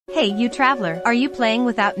Hey you traveler, are you playing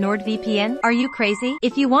without NordVPN? Are you crazy?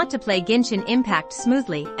 If you want to play Genshin Impact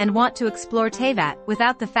smoothly and want to explore Teyvat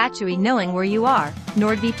without the Fatui knowing where you are,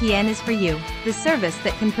 NordVPN is for you. The service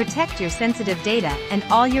that can protect your sensitive data and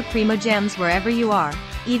all your primo gems wherever you are,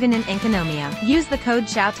 even in Enconomia. Use the code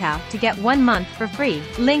XiaoTao to get 1 month for free,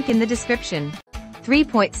 link in the description.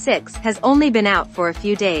 3.6 has only been out for a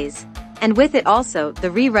few days, and with it also the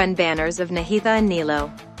rerun banners of Nahitha and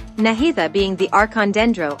Nilo. Nahitha being the Archon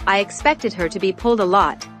Dendro, I expected her to be pulled a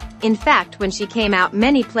lot. In fact, when she came out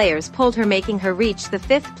many players pulled her, making her reach the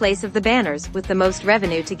 5th place of the banners with the most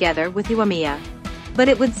revenue together with Uamiya. But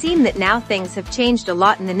it would seem that now things have changed a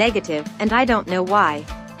lot in the negative, and I don't know why.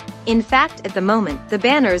 In fact, at the moment, the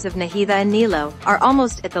banners of Nahitha and Nilo are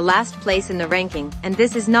almost at the last place in the ranking, and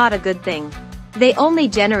this is not a good thing. They only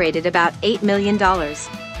generated about $8 million.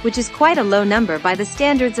 Which is quite a low number by the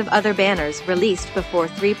standards of other banners released before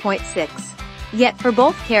 3.6. Yet for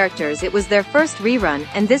both characters it was their first rerun,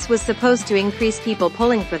 and this was supposed to increase people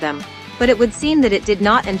pulling for them, but it would seem that it did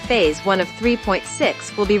not, and phase 1 of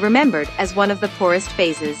 3.6 will be remembered as one of the poorest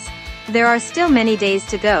phases. There are still many days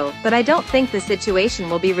to go, but I don't think the situation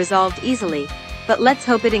will be resolved easily, but let's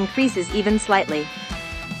hope it increases even slightly.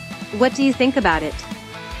 What do you think about it?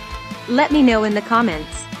 Let me know in the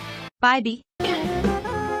comments. Bye.